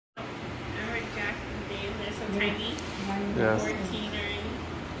tiny. Yes. 14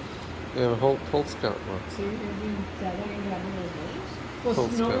 or... Yeah, whole scout one. Pues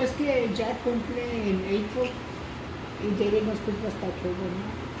no es que Jack cumple en April y David nos cumple hasta October, ¿no?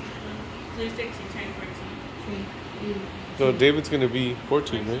 So he's 16, turning 14. So David's gonna be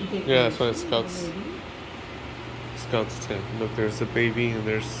 14, right? Yeah, that's why it's Scouts 10. Look, there's a baby and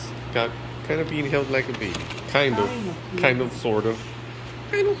there's Scout kind of being held like a baby. Kind of, sort of.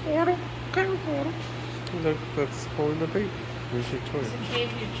 Look, that's holding the baby. Here's your toy. Just in case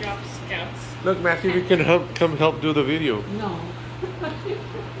you drop Scouts. Look, Matthew, we can come help do the video. No.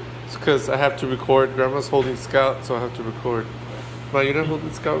 It's because I have to record. Grandma's holding Scout, so I have to record. But you're not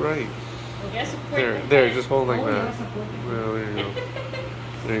holding Scout right. Yes, There, just hold like that. Well, there you go.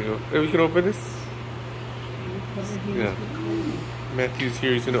 There you go. Hey, we can open this? Yeah. Matthew's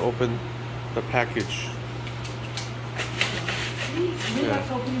here. He's going to open the package.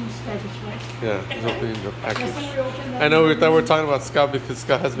 Yeah, he's opening the package. I know we thought we were talking about Scott because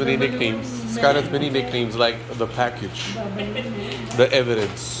Scott has many nicknames. Scott has many nicknames like the package, the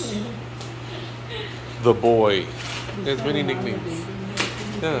evidence, the boy. There's many nicknames.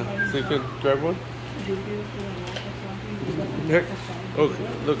 Yeah, so you can grab one. Okay,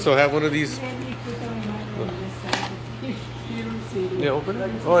 look, so I have one of these. Yeah, open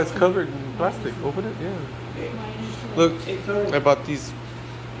it. Oh, it's covered in plastic. Open it, yeah. Look, I bought these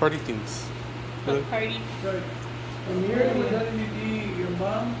party things. What party? And here would that be your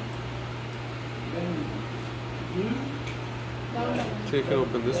mom and you? So you can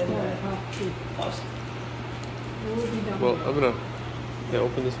open this one. Well, I'm gonna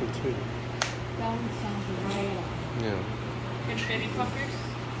open this one too. Yeah. Confetti poppers?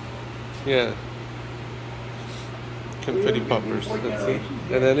 Yeah. Confetti poppers. Let's see.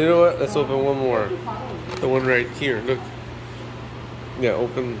 And then you know what? Let's open one more. The one right here. Look. Yeah,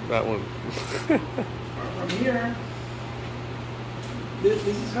 open that one. From here, this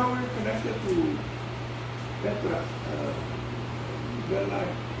is how we're connected to Petra.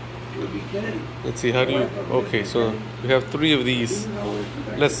 Would be Kennedy. Let's see. How do you? Okay, so we have 3 of these.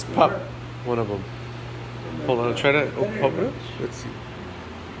 Let's pop one of them. Hold on. Try to open it. Let's see.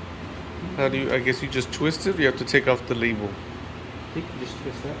 How do you? I guess you just twist it. Or you have to take off the label. I think you just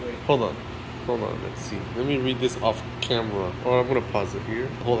twist that way. Hold on. Let's see. Let me read this off camera. Or I'm gonna pause it here.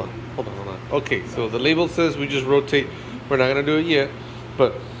 Hold on. Okay, so the label says we just rotate. We're not gonna do it yet,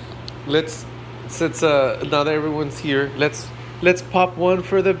 but let's since now that everyone's here, let's pop one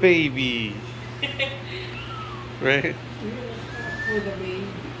for the baby. Right?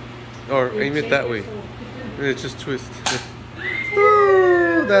 Or aim it that way. It's just twist.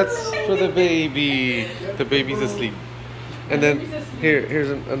 Ooh, that's for the baby. The baby's asleep. And then here's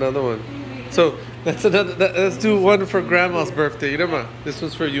another one. So that's another. Let's do one for Grandma's birthday. You know, ma. This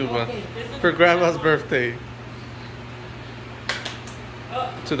one's for you, ma. For Grandma's birthday.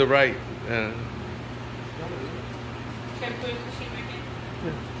 To the right. Can I put the machine back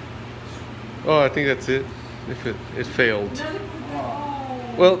in? Oh, I think that's it. If it failed.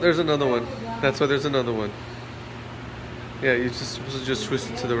 Well, there's another one. That's why there's another one. Yeah, you're just supposed to just twist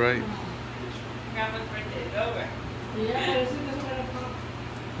it to the right. Grandma's birthday is over.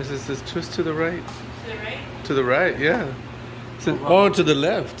 This is twist to the right. To the right? To the right, yeah. Oh, to the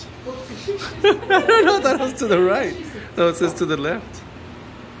left. I don't know, that was to the right. No, it says to the left.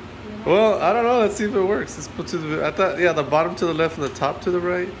 Well, I don't know. Let's see if it works. Let's put to the. I thought, yeah, the bottom to the left and the top to the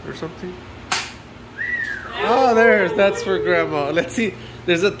right, or something. Oh, that's for Grandma. Let's see.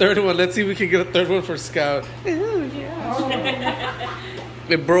 There's a third one. Let's see if we can get a third one for Scout. Ooh, yeah.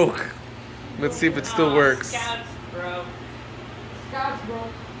 It broke. Let's see if it still works. Scouts broke.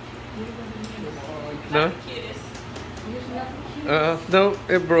 No? No,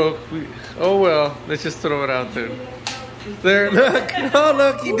 it broke. Oh well. Let's just throw it out there. There, look. Oh,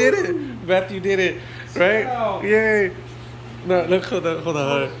 look, he did it. Matthew did it. Right? Yay. No, look, hold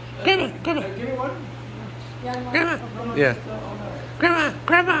on. Grandma. Give me one. Grandma. Yeah.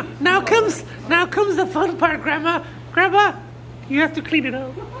 Grandma. Now comes the fun part, Grandma. Grandma, you have to clean it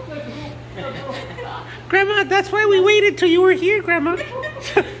up. Grandma, that's why we waited till you were here, Grandma.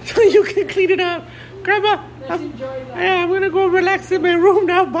 So you can clean it up. Grandma, I'm gonna go relax in my room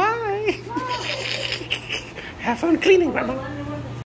now. Bye. Have fun cleaning, Grandma.